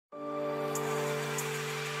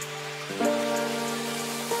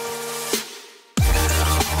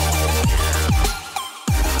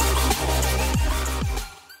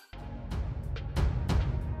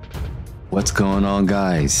going on,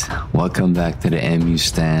 guys? Welcome back to the MU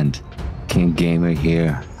stand. King Gamer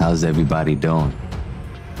here. How's everybody doing?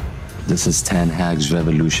 This is HAG'S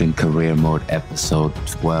Revolution Career Mode episode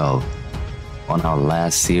 12. On our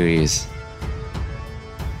last series,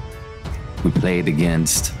 we played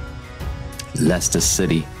against Leicester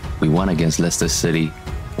City. We won against Leicester City,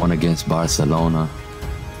 won against Barcelona.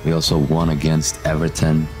 We also won against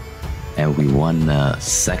Everton, and we won the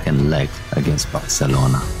second leg against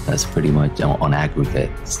Barcelona. That's pretty much on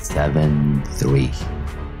aggregate 7-3.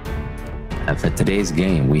 And for today's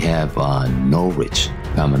game, we have Norwich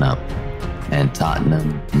coming up and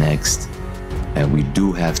Tottenham next. And we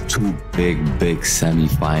do have two big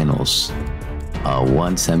semi-finals.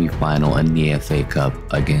 One semi-final in the FA Cup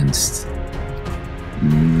against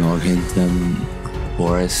Northampton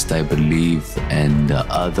Forest, I believe, and the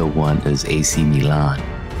other one is AC Milan.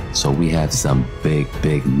 So we have some big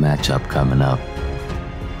matchup coming up.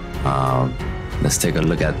 Let's take a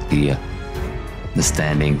look at the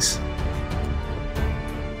standings.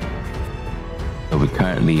 So we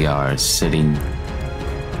currently are sitting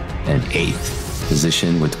in 8th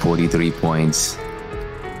position with 43 points.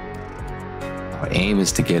 Our aim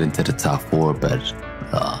is to get into the top 4, but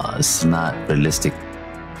it's not realistic.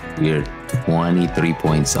 We're 23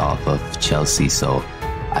 points off of Chelsea, so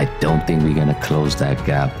I don't think we're gonna close that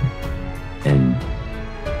gap in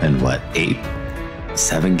what,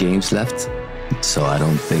 7 games left. So I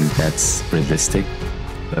don't think that's realistic,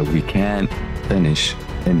 but we can finish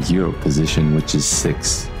in Euro position, which is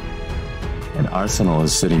 6. And Arsenal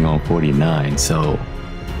is sitting on 49. So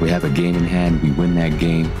we have a game in hand. We win that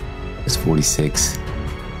game, it's 46.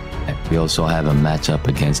 And we also have a matchup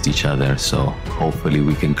against each other. So hopefully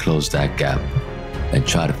we can close that gap and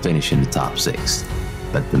try to finish in the top 6.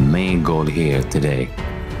 But the main goal here today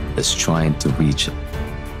is trying to reach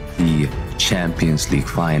the Champions League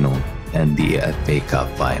final and the FA Cup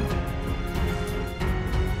final.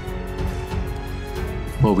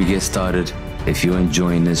 Before we get started, if you're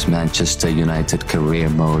enjoying this Manchester United career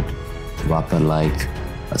mode, drop a like,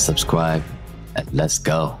 a subscribe, and let's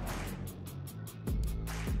go.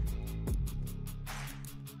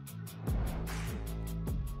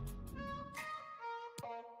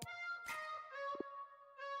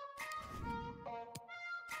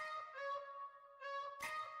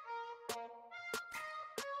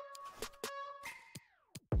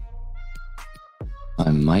 My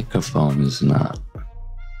microphone is not.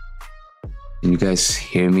 Can you guys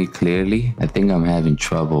hear me clearly? I think I'm having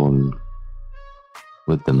trouble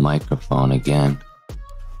with the microphone again.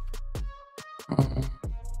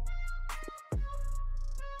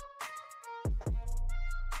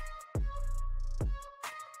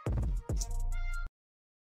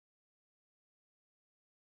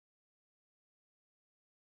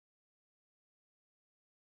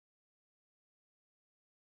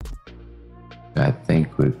 I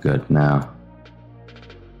think we're good now.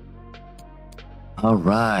 All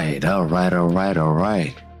right.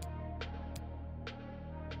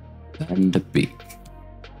 And the Beek.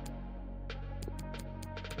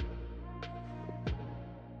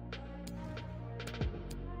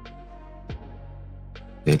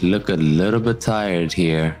 They look a little bit tired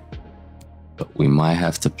here, but we might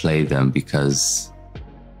have to play them because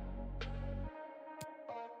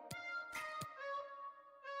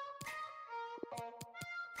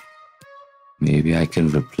maybe I can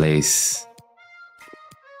replace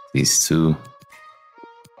these two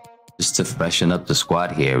just to freshen up the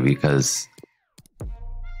squad here, because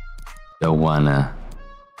don't wanna.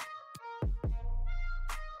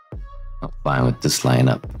 I'm fine with this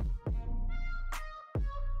lineup.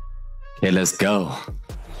 Okay, let's go.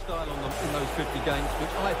 Style on them in those 50 games,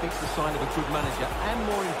 which I think is the sign of a good manager, and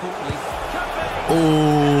more importantly,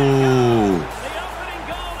 oh, the opening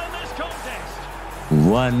goal in this contest.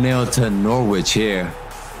 1-0 to Norwich here.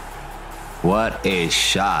 What a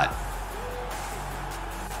shot.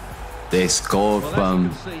 They scored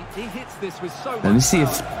from... Let me see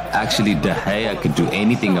if actually De Gea could do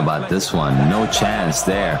anything about this one. No chance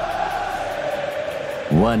there.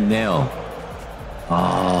 1-0.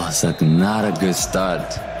 Oh, it's like not a good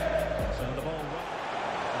start.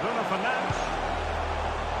 Fernandes.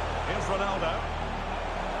 Here's Ronaldo.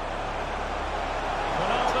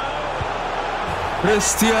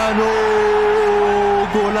 Cristiano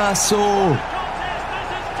Golazo.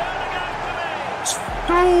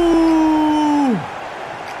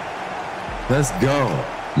 Let's go.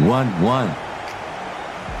 1-1.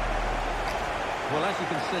 Well, as you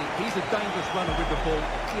can see, he's a dangerous runner with the ball.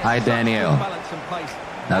 Hi, Daniel.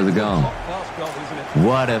 How's it going?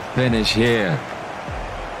 What a finish here.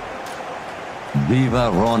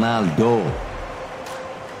 Viva Ronaldo.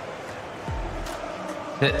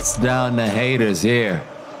 Sits down the haters here.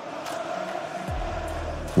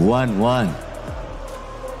 1-1.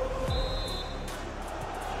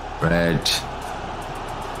 Reg.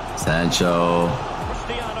 Sancho.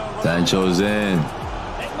 Sancho's in.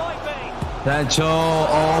 Sancho.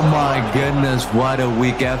 Oh my goodness. What a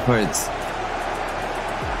weak effort.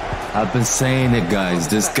 I've been saying it, guys.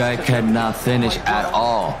 This guy cannot finish at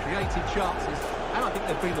all. Created chances, and I think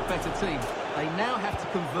they've been the better team. They now have to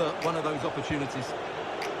convert one of those opportunities.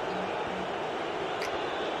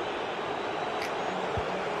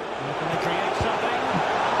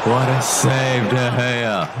 What a save, De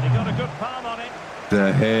Gea.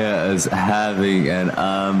 De Gea is having an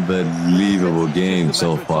unbelievable game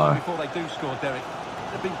so far. Before they do score, Derek.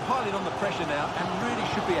 They've been piling on the pressure now and really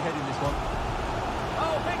should be ahead in this one.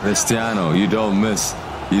 Cristiano, you don't miss.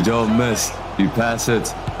 You don't miss. You pass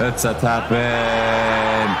it. It's a tap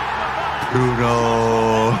in.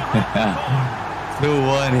 Bruno.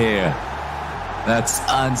 2-1 here. That's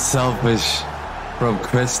unselfish from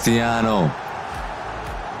Cristiano.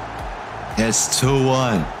 It's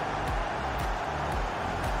 2-1.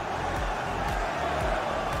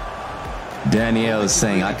 Danielle is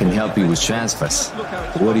saying, I can help you with transfers.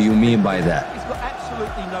 What do you mean by that?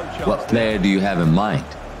 What player do you have in mind?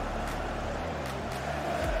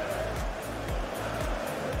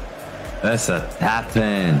 That's a tap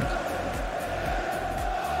in.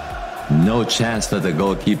 No chance for the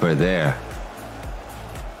goalkeeper there.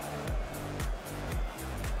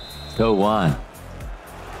 2-1.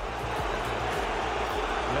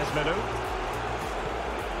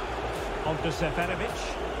 On to Seferovic.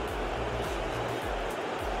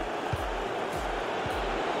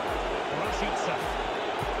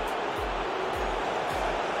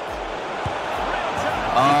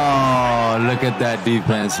 Oh, look at that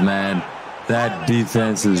defense, man. That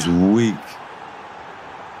defense is weak.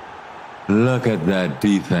 Look at that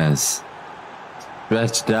defense.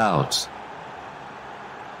 Stretched out.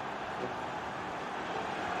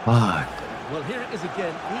 Fuck. Well, here it is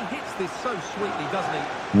again. He hits this so sweetly, doesn't he?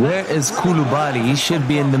 Where is Koulibaly? He should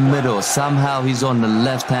be in the middle. Somehow he's on the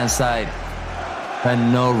left-hand side for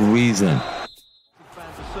no reason.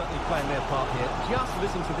 Fans are certainly playing their part here. Just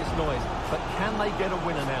listen to this noise. But can they get a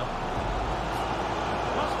winner now?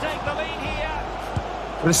 Must take the lead here.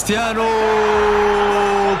 Cristiano,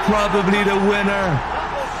 probably the winner.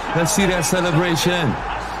 Let's see that celebration.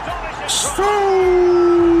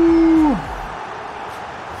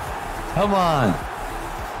 Come on.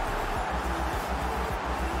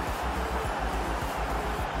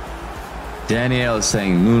 Danielle is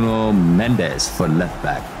saying Nuno Mendes for left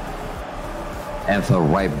back. And for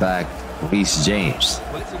right back, Reece James.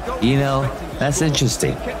 You know, that's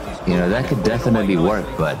interesting. You know, that could definitely work,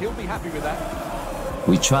 but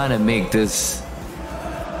we're trying to make this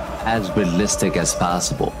as realistic as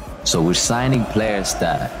possible. So we're signing players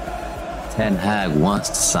that Ten Hag wants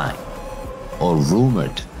to sign or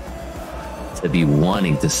rumored to be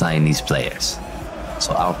wanting to sign these players.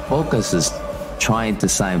 So our focus is trying to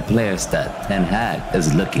sign players that Ten Hag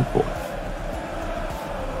is looking for.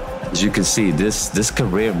 As you can see, this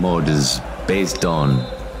career mode is based on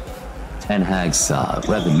Ten Hag's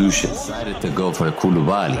revolution. Decided to go for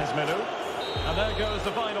Koulibaly.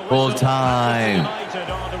 Full time.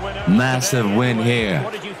 Massive win here.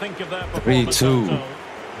 3-2.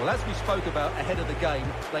 Well, as we spoke about ahead of the game,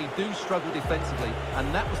 they do struggle defensively,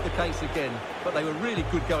 and that was the case again. But they were really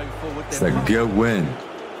good going forward. It's a good win.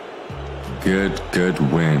 Good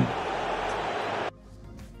win.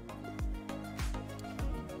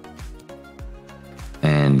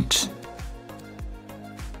 And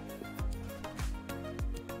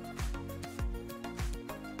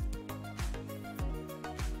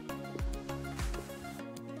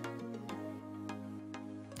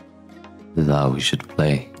this is how we should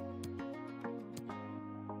play.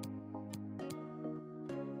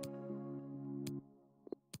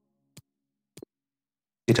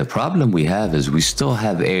 The problem we have is we still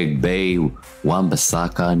have Eric Bay,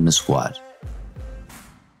 Wan-Bissaka in the squad.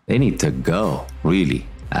 They need to go, really.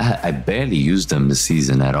 I barely used them this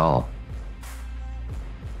season at all.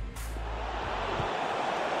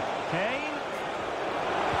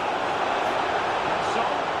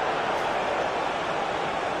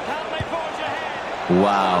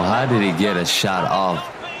 Wow, how did he get a shot off?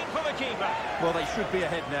 Well, they should be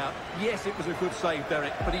ahead now. Yes, it was a good save,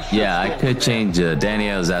 Derek, but he should. Yeah, I could change.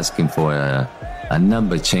 Danielle's asking for a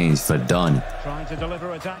number change for Don.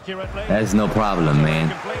 That's no problem,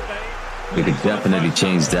 man. We could definitely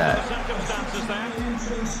change that.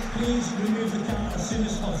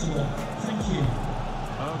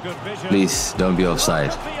 Please, don't be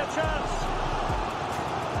offside.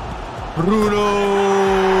 Bruno!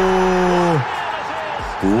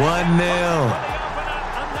 1-0.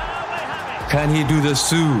 Can he do the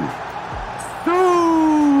Sue?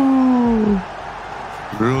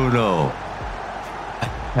 Bruno.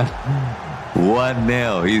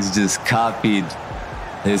 1-0. He's just copied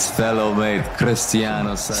his fellow mate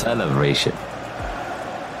Cristiano's celebration.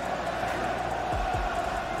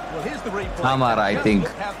 Camara, I think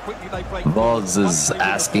Balls is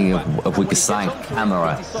asking if we can sign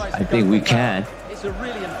Camara. I think we can,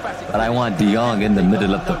 but I want De Jong in the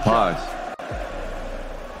middle of the park.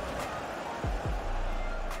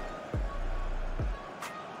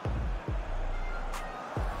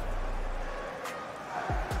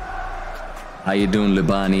 How you doing,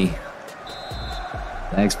 Libani?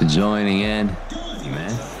 Thanks for joining in,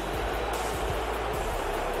 man.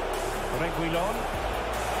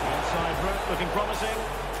 Looking promising.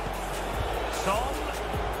 Son.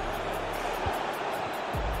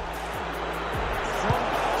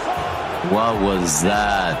 What was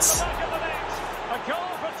that?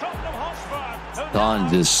 Son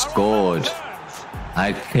just scored.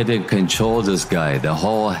 I couldn't control this guy. The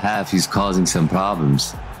whole half he's causing some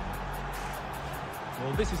problems.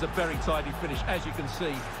 Well, this is a very tidy finish, as you can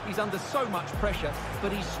see. He's under so much pressure,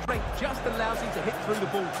 but his strength just allows him to hit through the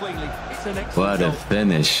ball cleanly. It's an excellent What a goal.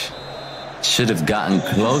 finish. Should have gotten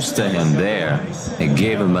close to him there. It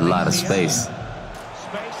gave him a lot of space.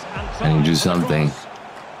 Can he do something?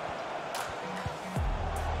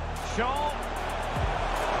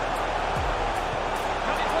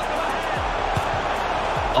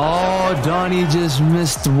 Oh, Donny just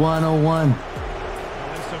missed 101.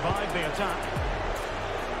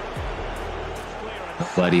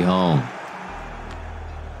 Buddy home.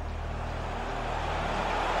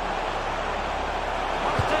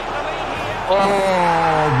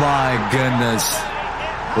 Oh my goodness.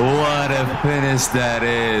 What a finish that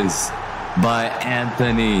is by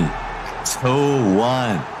Anthony.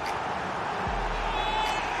 2-1.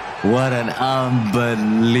 What an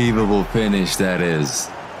unbelievable finish that is.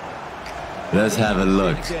 Let's have a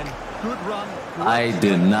look. I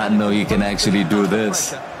did not know you can actually do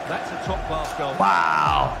this.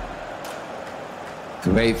 Wow.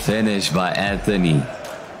 Great finish by Anthony.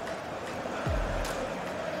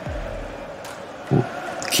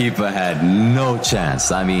 Keeper had no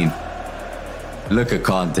chance. I mean, look at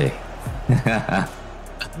Conte.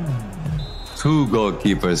 2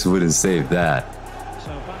 goalkeepers wouldn't save that. So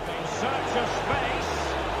back in search of space.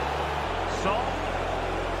 Son.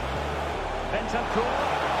 Bentancur.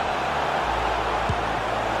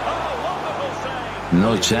 Oh, wonderful save.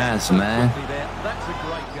 No chance, man. That's a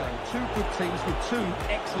great game. 2 good teams with 2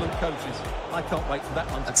 excellent coaches. I can't wait for that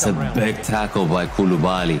one to That's come a round. big tackle by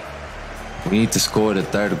Koulibaly. We need to score the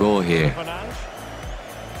 3rd goal here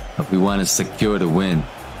if we want to secure the win.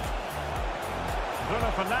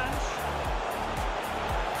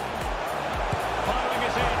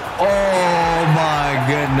 Oh my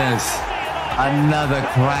goodness. Another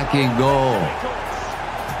cracking goal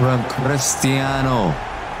from Cristiano.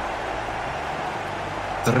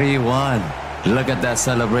 3-1. Look at that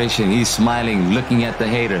celebration. He's smiling, looking at the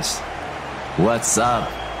haters. What's up?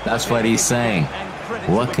 That's what he's saying.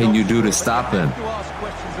 What can you do to stop him?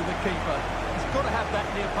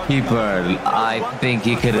 Keeper, I think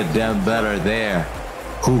he could have done better there.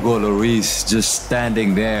 Hugo Lloris just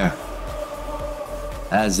standing there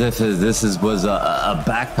as if this was a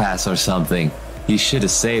back pass or something. He should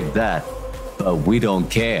have saved that, but we don't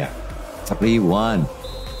care. 3-1.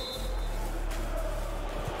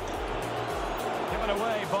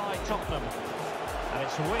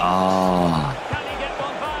 Oh,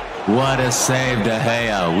 what a save, De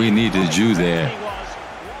Gea. We needed you there.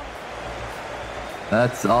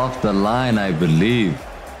 That's off the line, I believe.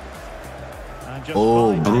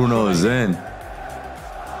 Oh, Bruno is in.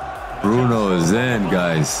 Bruno is in,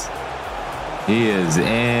 guys. He is in.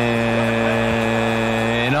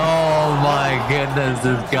 Oh my goodness,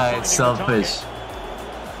 this guy is selfish.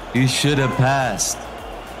 He should have passed.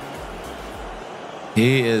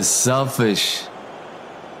 He is selfish.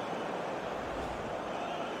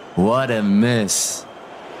 What a miss.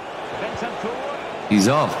 He's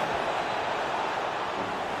off.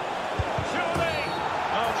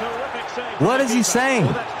 What is he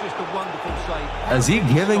saying? Is he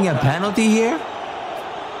giving a penalty here?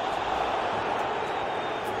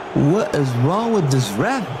 What is wrong with this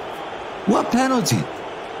ref? What penalty?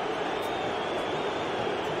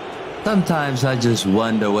 Sometimes I just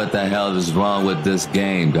wonder what the hell is wrong with this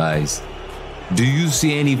game, guys. Do you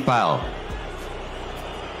see any foul?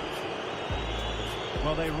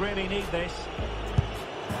 Well, they really need this.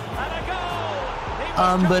 And a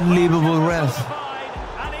goal! Unbelievable ref.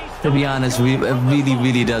 And he's To be honest, it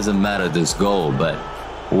really doesn't matter this goal, but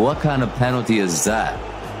what kind of penalty is that?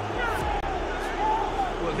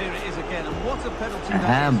 Well, here it is again, and what a penalty! A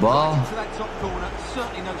handball. Right into that top corner,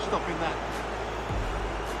 certainly no stopping that.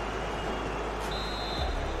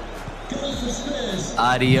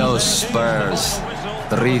 Adios, Spurs.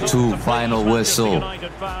 3-2 final whistle.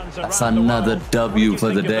 That's another W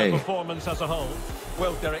for the day.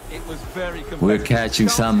 Well, Derek, it was very competitive. We're catching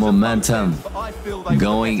some momentum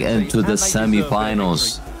going into the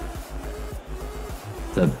semi-finals.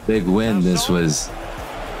 It's a big win. This was.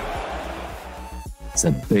 It's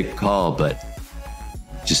a big call, but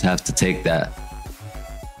just have to take that.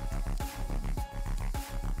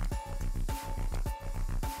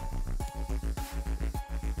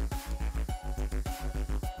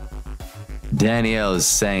 Danielle is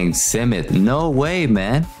saying, Simit, no way,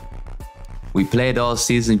 man. We played all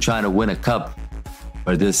season trying to win a cup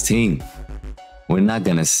for this team. We're not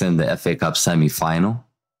going to send the FA Cup semi-final.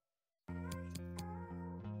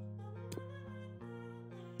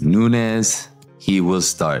 Nunes, he will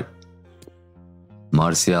start.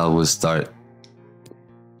 Martial will start.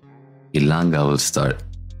 Ilanga will start.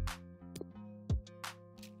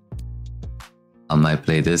 I might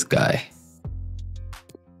play this guy.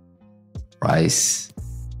 Rice.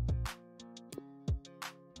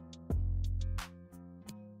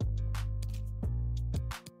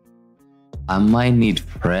 I might need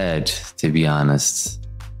Fred, to be honest.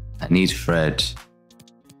 I need Fred.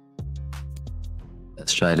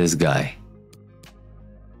 Let's try this guy.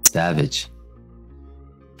 Savage.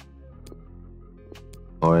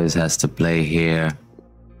 Torres has to play here.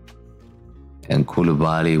 And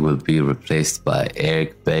Koulibaly will be replaced by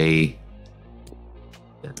Eric Bay.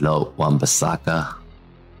 Dalot, Wan-Bissaka.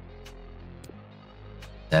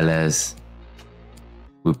 Teles.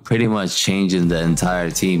 We're pretty much changing the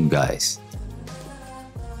entire team, guys.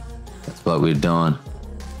 That's what we're doing.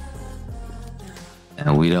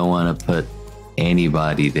 And we don't want to put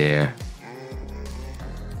anybody there.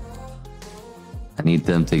 I need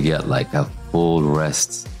them to get like a full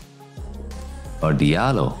rest. Or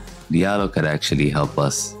Diallo. Diallo could actually help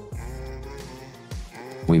us.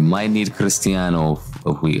 We might need Cristiano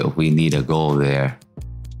if we need a goal there.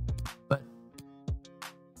 But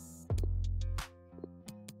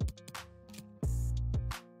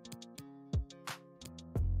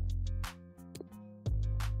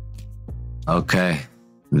okay,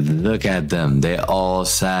 look at them. They're all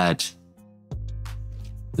sad.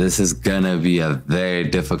 This is gonna be a very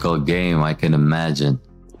difficult game, I can imagine.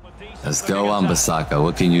 Let's go, Wan-Bissaka.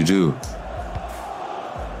 What can you do?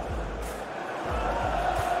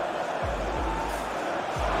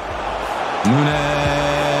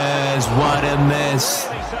 Nunes, what a miss.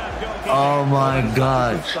 Oh my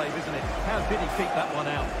God. How did he keep that one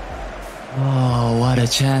out? Oh, what a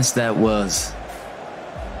chance that was.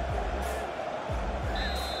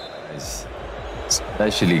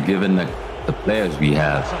 Especially given the players we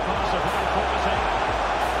have.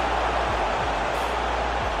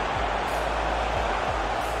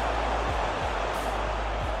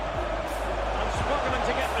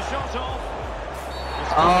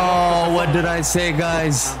 Oh, what did I say,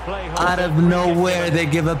 guys? Out of nowhere, they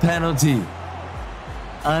give a penalty.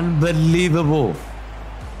 Unbelievable.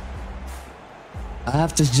 I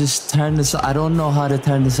have to just turn this off. I don't know how to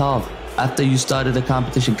turn this off. After you started the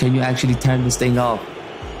competition, can you actually turn this thing off?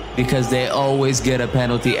 Because they always get a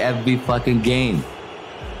penalty every fucking game.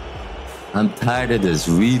 I'm tired of this,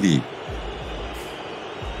 really.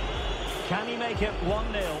 Can he make it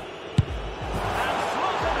 1-0?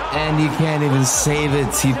 And he can't even save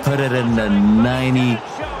it. He put it in the 90.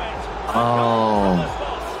 Oh.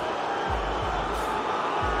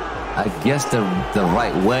 I guess the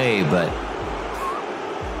right way, but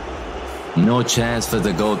no chance for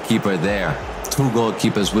the goalkeeper there. Two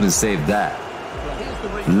goalkeepers wouldn't save that.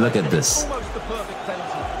 Look at this.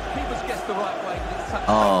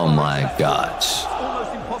 Oh my gosh.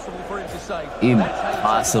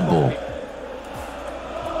 Impossible.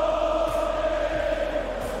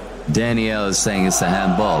 Danielle is saying it's a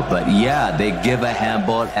handball, but yeah, they give a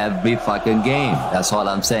handball every fucking game. That's all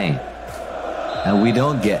I'm saying. And we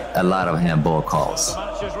don't get a lot of handball calls.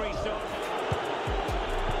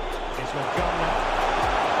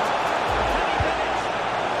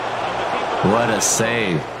 What a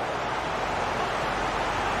save.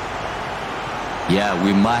 Yeah,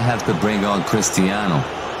 we might have to bring on Cristiano.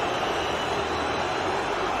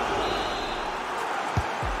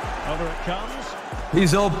 Over it comes.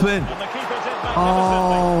 He's open.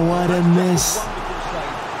 Oh, what a miss.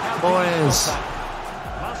 Torres.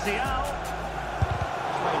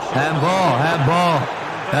 Handball, handball.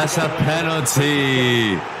 That's a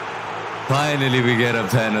penalty. Finally, we get a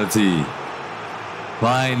penalty.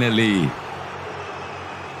 Finally.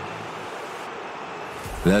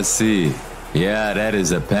 Let's see. Yeah, that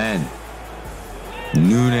is a pen.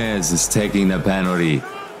 Núñez is taking the penalty.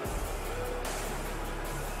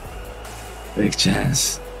 Big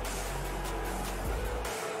chance.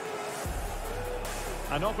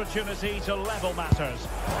 An opportunity to level matters.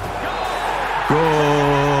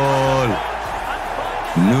 Goal!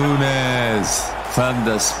 Núñez from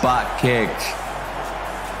the spot kick.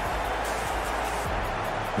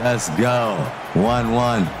 Let's go.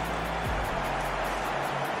 1-1.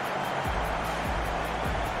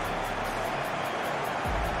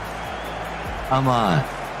 Come on.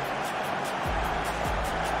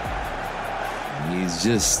 He's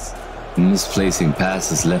just misplacing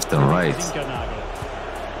passes left and right.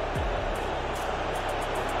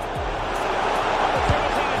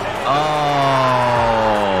 Oh,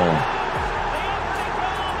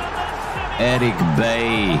 Eric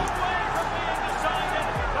Bay.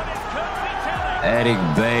 Eric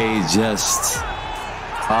Bay just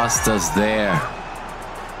cost us there.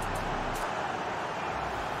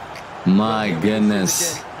 My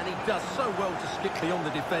goodness.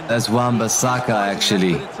 That's Wan-Bissaka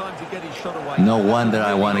actually. No wonder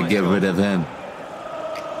I want to get rid of him.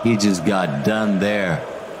 He just got done there.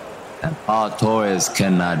 And Paul Torres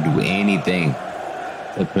cannot do anything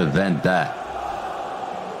to prevent that.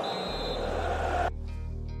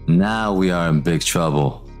 Now we are in big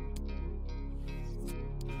trouble.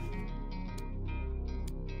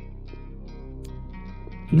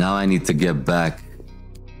 Now I need to get back.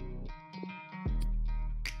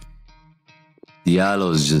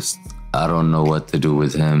 Dalot's just, I don't know what to do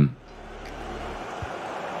with him.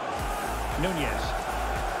 Núñez.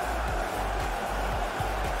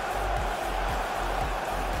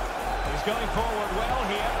 He's going forward well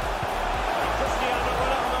here. Cristiano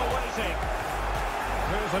Ronaldo waiting.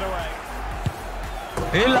 Moves it away.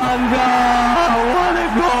 Lingard! What a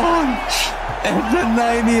goal! At the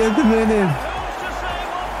 90th minute.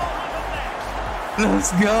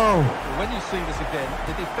 Let's go. When you see this again,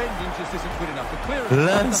 the defending just isn't good enough. The clearance.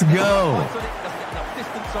 Let's go. Doesn't get enough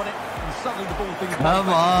distance on it, and suddenly the ball things. Come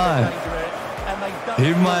on.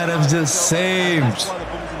 He might have just saved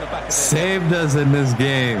us in this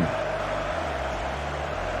game.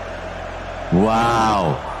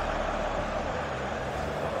 Wow.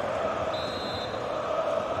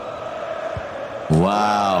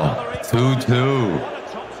 Wow. 2-2.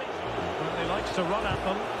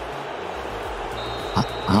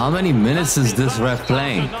 How many minutes is this ref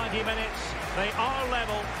playing?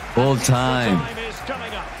 Full time.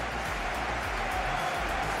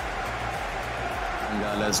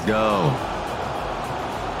 Let's go.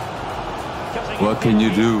 What can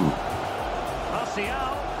you do?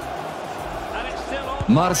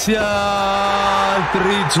 Martial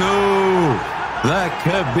 3-2. That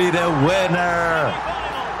could be the winner.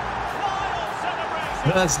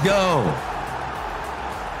 Let's go.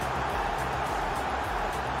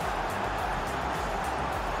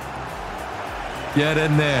 Get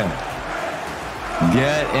in there.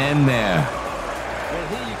 Get in there. Well,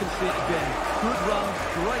 here you can see it again. Good run,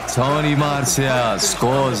 great. Tony Martial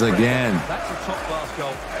scores again. That's a top-class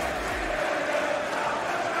goal.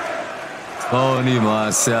 Tony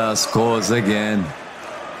Martial scores again.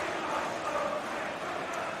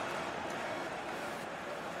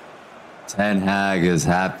 Ten Hag is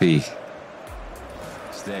happy.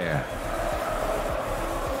 It's there.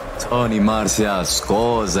 Tony Martial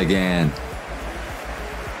scores again.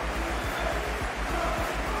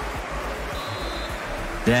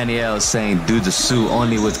 Danielle saying do the Sue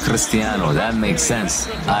only with Cristiano. That makes sense.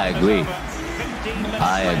 I agree.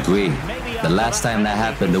 I agree. The last time that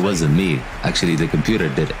happened, it wasn't me. Actually, the computer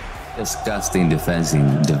did it. Disgusting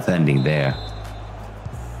defending there.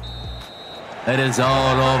 It is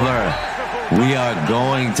all over. We are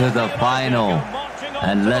going to the final.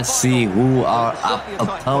 And let's see who our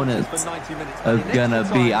opponents are gonna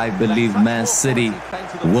be. I believe Man City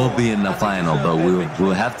will be in the final, but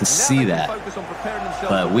we'll have to see that.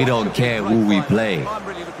 But we don't care who we play.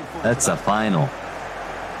 That's a final.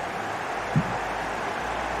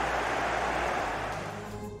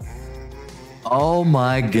 Oh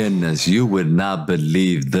my goodness, you would not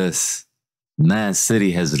believe this. Man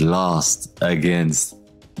City has lost against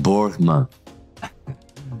Bournemouth.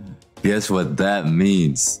 Guess what that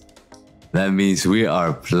means? That means we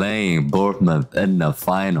are playing Bournemouth in the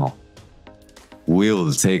final.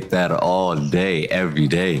 We'll take that all day, every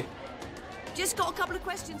day. Just got a couple of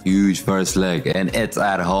questions. Huge first leg, and it's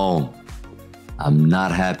at home. I'm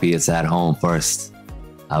not happy it's at home first.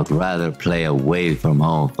 I'd rather play away from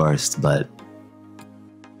home first, but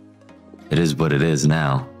it is what it is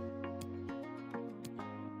now.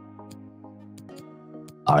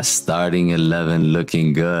 Our starting 11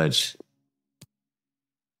 looking good.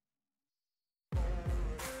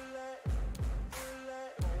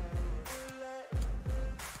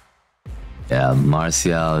 Yeah,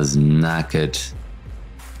 Martial is knackered.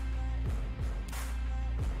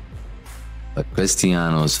 But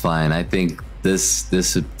Cristiano is fine. I think this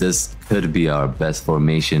could be our best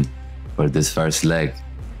formation for this first leg.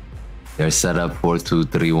 They're set up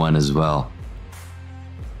 4-2-3-1 as well.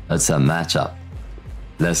 That's a matchup.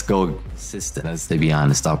 Let's go. Let's be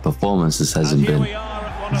honest, our performances hasn't been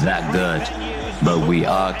that good, but we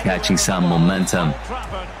are catching some momentum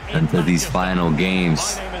into these final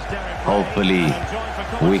games. Hopefully,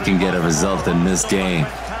 we can get a result in this game.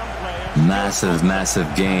 Massive,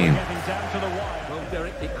 massive game. Well,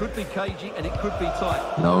 Derek, it could be cagey and it could be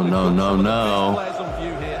tight. No, no, no, no. Players on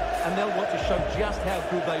view here, and they'll want to show just how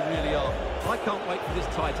good they really are. I can't wait for this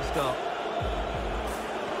tie to start.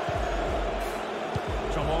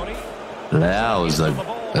 Leao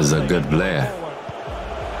is a good player.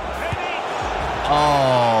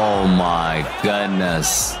 Oh my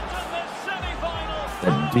goodness.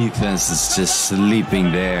 The defense is just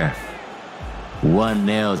sleeping there.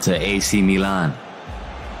 1-0 to AC Milan.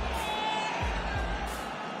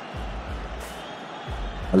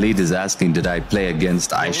 Khalid is asking, did I play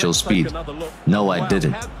against I Show Speed? No, I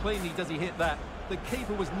didn't. How cleanly does he hit that? The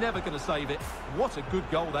keeper was never going to save it. What a good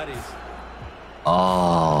goal that is.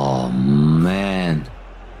 Oh man,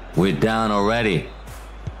 we're down already.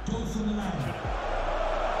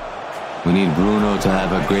 We need Bruno to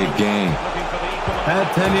have a great game.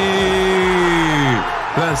 Anthony,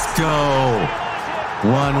 let's go.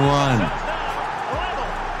 1-1.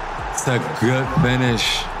 It's a good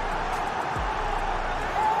finish.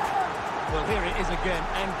 Well, here it is again,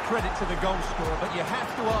 and credit to the goal scorer, but you have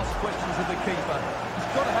to ask questions of the keeper. He's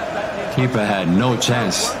got to have that. Keeper had no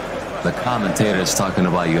chance. The commentator is talking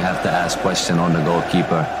about you have to ask question on the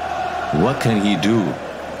goalkeeper. What can he do?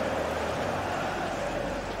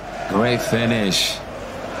 Great finish.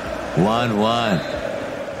 1-1.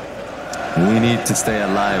 We need to stay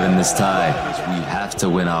alive in this tie. We have to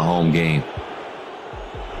win our home game.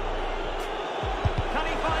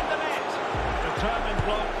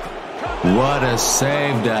 What a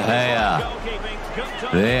save, De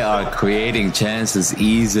Gea. They are creating chances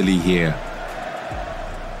easily here.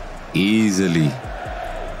 Easily.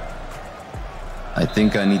 I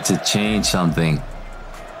think I need to change something.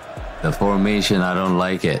 The formation, I don't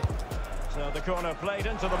like it. So the corner played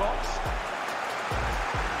into the box.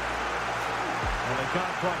 Well, they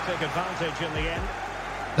can't quite take advantage in the end.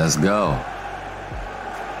 Let's go.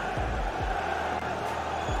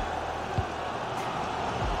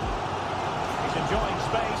 He's enjoying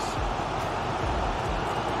space.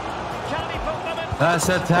 Can he put them in? That's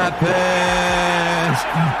a tap in.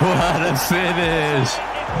 What a finish.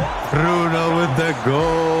 Bruno with the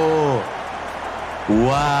goal.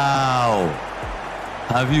 Wow.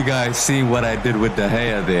 Have you guys seen what I did with De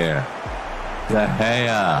Gea there? De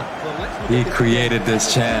Gea. He created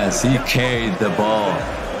this chance. He carried the ball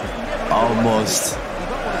almost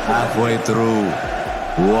halfway through.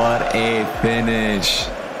 What a finish.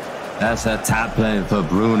 That's a tap in for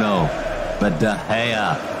Bruno. But De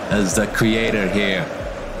Gea is the creator here.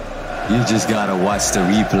 You just gotta watch the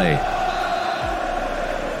replay.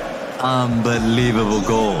 Unbelievable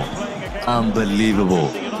goal. Unbelievable.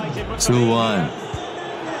 2-1.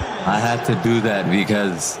 I had to do that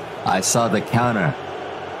because I saw the counter.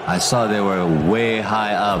 I saw they were way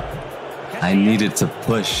high up. I needed to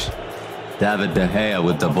push David De Gea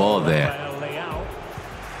with the ball there.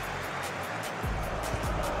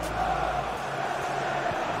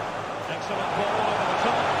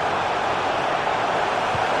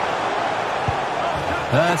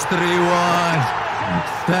 That's 3-1.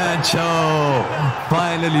 Sancho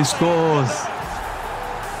finally scores.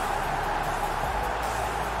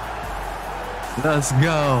 Let's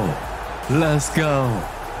go. Let's go.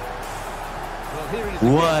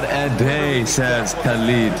 What a day, says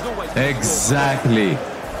Khalid. Exactly.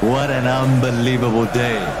 What an unbelievable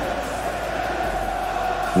day.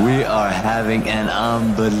 We are having an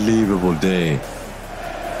unbelievable day.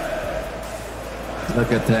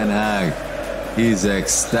 Look at Ten Hag. He's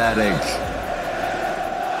ecstatic.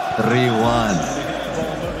 3-1.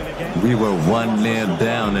 We were 1-0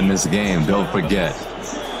 down in this game, don't forget.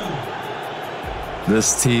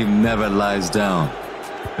 This team never lies down.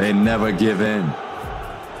 They never give in.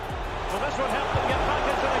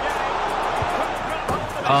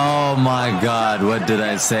 Oh my God, what did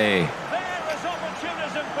I say?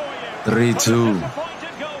 3-2.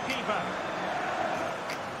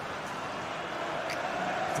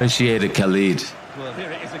 Appreciate it, Khalid. Well, here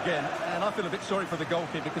it is again, and I feel a bit sorry for the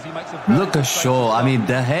goalkeeper because he makes a... Look at Shaw. I mean,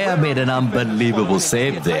 De Gea made an unbelievable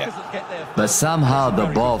save there. But somehow the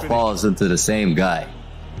ball falls into the same guy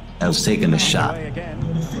that was taking the shot.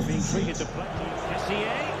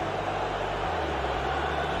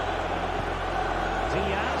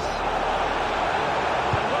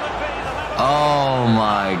 Oh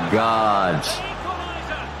my God.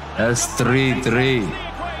 That's 3-3.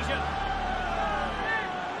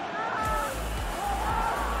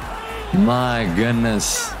 My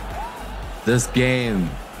goodness. This game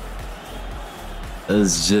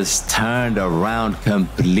is just turned around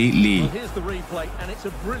completely.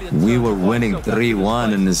 We were winning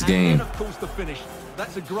 3-1 in this game. Of course, the finish.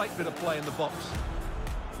 That's a great bit of play in the box.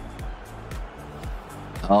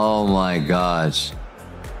 Oh my gosh.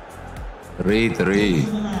 3-3.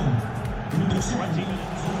 Manchester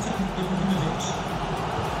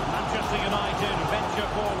United venture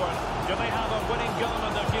forward. Do they have a winning goal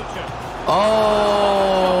in their future?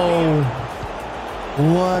 Oh!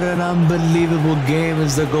 What an unbelievable game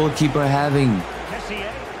is the goalkeeper having.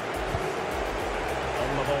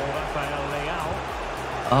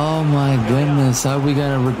 Oh my goodness, are we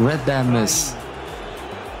gonna regret that miss?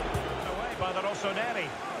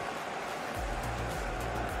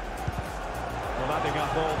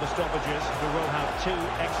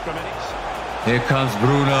 Here comes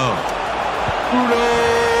Bruno.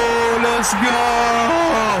 Bruno, let's go!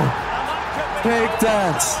 Take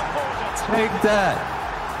that. Take that.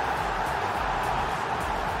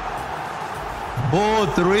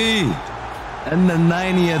 4-3 in the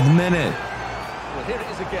 90th minute. Well, here it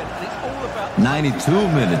is again, and it's all about 92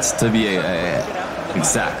 minutes to be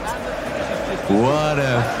exact. What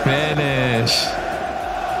a finish.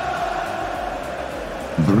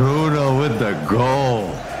 Bruno with the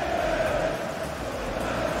goal.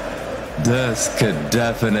 This could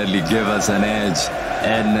definitely give us an edge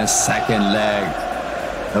in the second leg.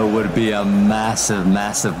 It would be a massive,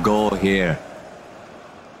 massive goal here.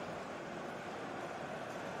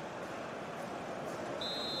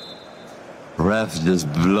 Ref, just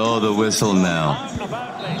blow the whistle now.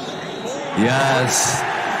 Yes,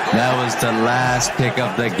 that was the last pick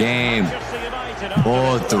of the game.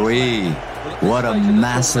 4-3. What a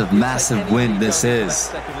massive, massive win this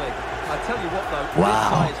is.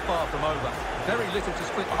 Wow.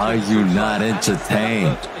 Are you not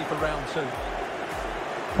entertained?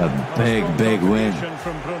 A big, big win.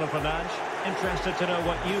 Interested to know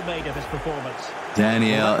what you made of his performance.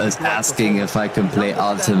 Danielle is asking if I can play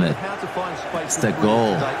Ultimate. It's the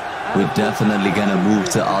goal. We're definitely gonna move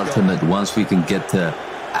to Ultimate once we can get to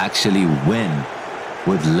actually win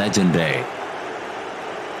with Legendary.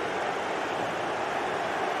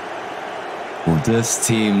 Well, this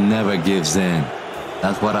team never gives in.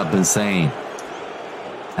 That's what I've been saying.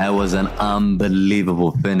 That was an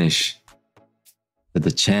unbelievable finish to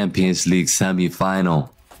the Champions League semi-final.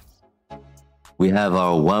 We have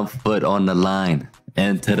our 1 foot on the line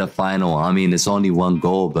into the final. I mean, it's only 1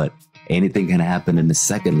 goal, but anything can happen in the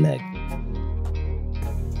second leg.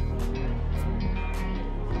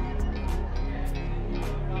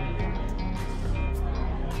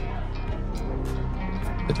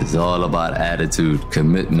 It is all about attitude,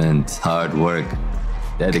 commitment, hard work,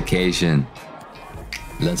 dedication.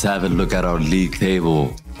 Let's have a look at our league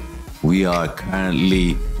table. We are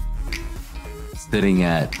currently sitting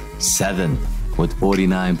at 7th with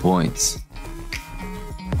 49 points.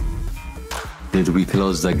 Did we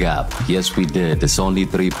close the gap? Yes, we did. It's only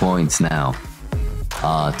 3 points now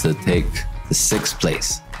to take the 6th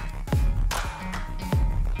place.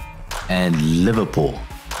 And Liverpool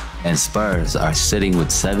and Spurs are sitting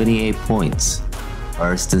with 78 points,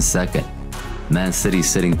 1st and 2nd. Man City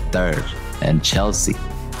sitting 3rd, and Chelsea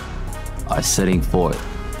are sitting 4th.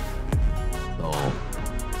 So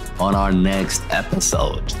on our next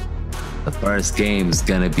episode, the first game is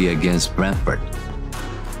gonna be against Brentford.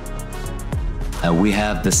 And we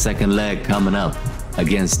have the second leg coming up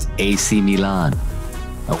against AC Milan.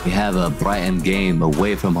 And we have a Brighton game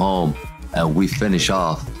away from home, and we finish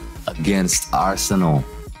off against Arsenal.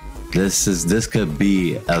 This could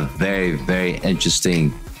be a very, very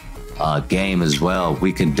interesting game as well.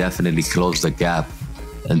 We can definitely close the gap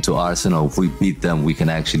into Arsenal. If we beat them, we can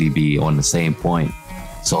actually be on the same point.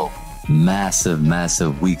 So massive,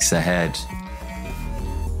 massive weeks ahead.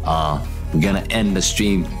 We're gonna end the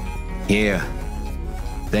stream here.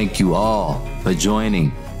 Thank you all for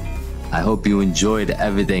joining. I hope you enjoyed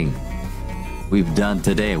everything we've done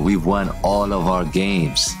today. We've won all of our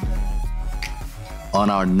games. On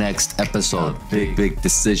our next episode, big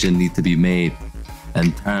decision need to be made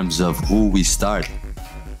in terms of who we start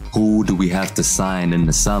who do we have to sign in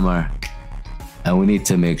the summer, and we need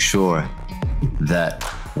to make sure that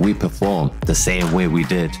we perform the same way we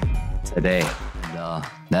did today. And,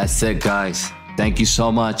 that's it, guys. Thank you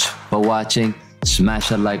so much for watching.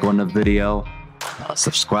 Smash a like on the video.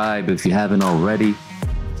 Subscribe if you haven't already.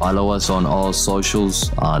 Follow us on all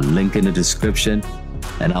socials. Link in the description.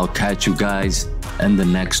 And I'll catch you guys in the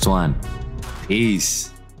next one.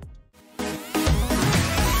 Peace.